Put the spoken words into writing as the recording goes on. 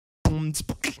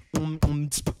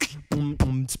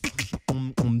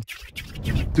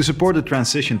To support the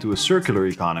transition to a circular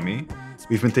economy,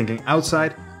 we've been thinking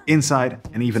outside, inside,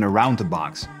 and even around the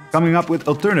box, coming up with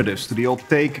alternatives to the old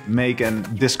take, make,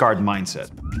 and discard mindset.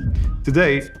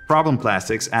 Today, problem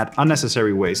plastics add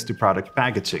unnecessary waste to product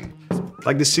packaging,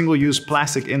 like the single-use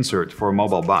plastic insert for a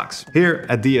mobile box. Here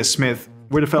at DS Smith,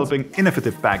 we're developing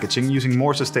innovative packaging using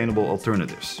more sustainable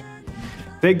alternatives.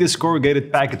 Take this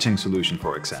corrugated packaging solution,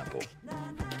 for example.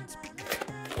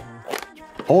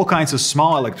 All kinds of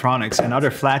small electronics and other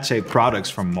flat-shaped products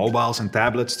from mobiles and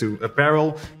tablets to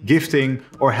apparel, gifting,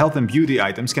 or health and beauty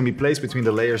items can be placed between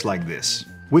the layers like this.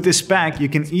 With this pack, you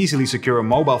can easily secure a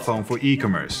mobile phone for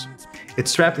e-commerce.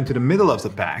 It's strapped into the middle of the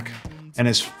pack and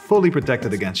is fully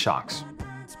protected against shocks.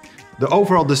 The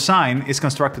overall design is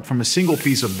constructed from a single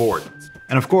piece of board.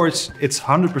 And of course, it's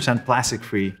 100%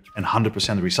 plastic-free and 100%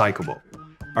 recyclable.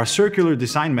 Our circular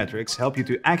design metrics help you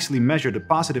to actually measure the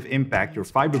positive impact your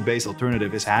fiber-based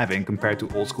alternative is having compared to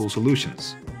old-school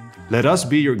solutions. Let us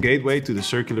be your gateway to the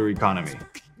circular economy.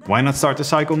 Why not start the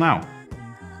cycle now?